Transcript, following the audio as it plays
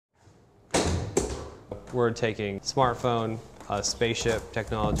We're taking smartphone, spaceship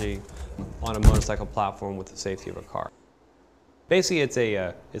technology on a motorcycle platform with the safety of a car. Basically, it's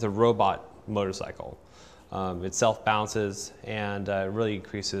a robot motorcycle. It self-balances and really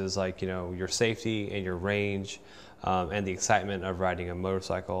increases your safety and your range and the excitement of riding a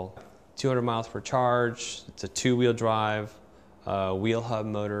motorcycle. 200 miles per charge. It's a two-wheel drive, wheel hub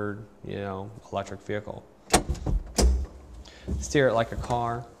motored, electric vehicle. Steer it like a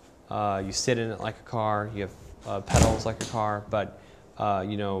car. You sit in it like a car. You have pedals like a car, but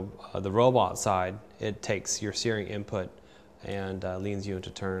the robot side, it takes your steering input and leans you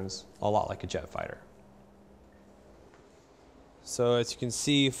into turns, a lot like a jet fighter. So as you can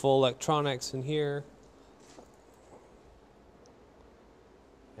see, full electronics in here.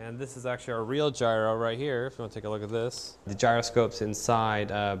 And this is actually our real gyro right here, if you want to take a look at this. The gyroscopes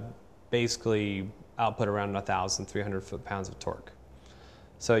inside basically output around 1,300 foot-pounds of torque.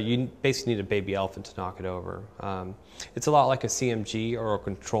 So you basically need a baby elephant to knock it over. It's a lot like a CMG or a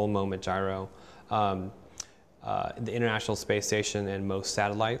control moment gyro. The International Space Station and most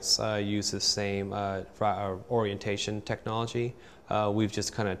satellites use the same orientation technology. We've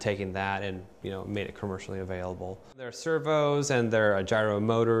just kind of taken that and made it commercially available. There are servos and there are gyro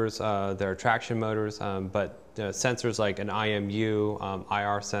motors, there are traction motors, but sensors like an IMU,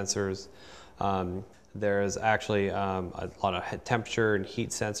 IR sensors. There's actually a lot of temperature and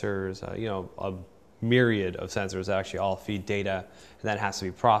heat sensors, a myriad of sensors that actually all feed data, and that has to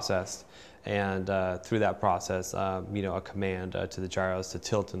be processed. And through that process, a command to the gyros to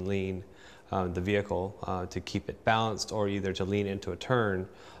tilt and lean the vehicle to keep it balanced, or either to lean into a turn.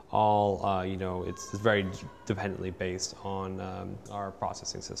 All it's very dependently based on our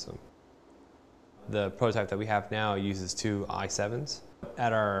processing system. The prototype that we have now uses two i7s.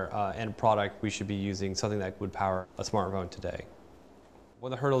 At our end product, we should be using something that would power a smartphone today.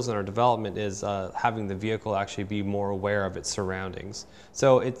 One of the hurdles in our development is having the vehicle actually be more aware of its surroundings.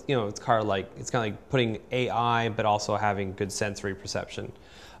 So it's kind of like putting AI, but also having good sensory perception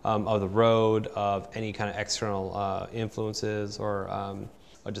of the road, of any kind of external influences or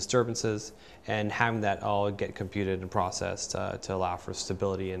disturbances, and having that all get computed and processed to allow for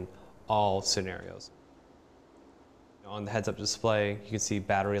stability in all scenarios. On the heads-up display, you can see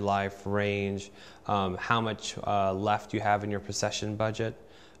battery life, range, how much left you have in your procession budget.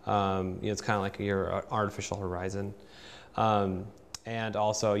 It's kind of like your artificial horizon. And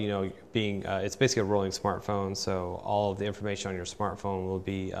also, it's basically a rolling smartphone, so all of the information on your smartphone will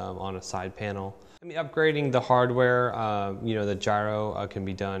be on a side panel. Upgrading the hardware, the gyro can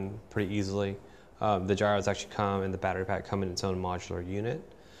be done pretty easily. The gyros actually come, and the battery pack come in its own modular unit.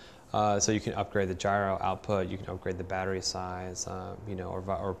 So you can upgrade the gyro output, you can upgrade the battery size,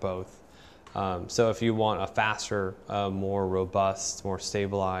 or both. So if you want a faster, more robust, more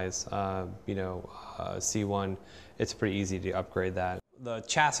stabilized, C1, it's pretty easy to upgrade that. The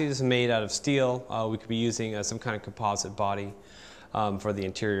chassis is made out of steel. We could be using some kind of composite body for the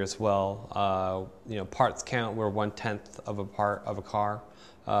interior as well. Parts count, we're 1/10 of a part of a car.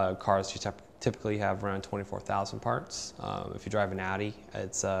 Cars typically have around 24,000 parts. If you drive an Audi,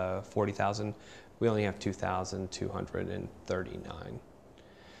 it's 40,000. We only have 2,239.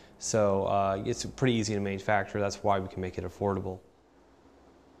 So it's pretty easy to manufacture. That's why we can make it affordable.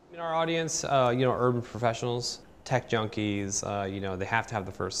 Our audience, urban professionals, tech junkies, they have to have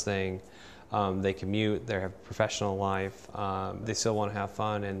the first thing. They commute, they have a professional life. They still want to have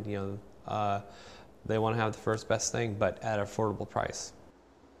fun, and they want to have the first best thing, but at an affordable price.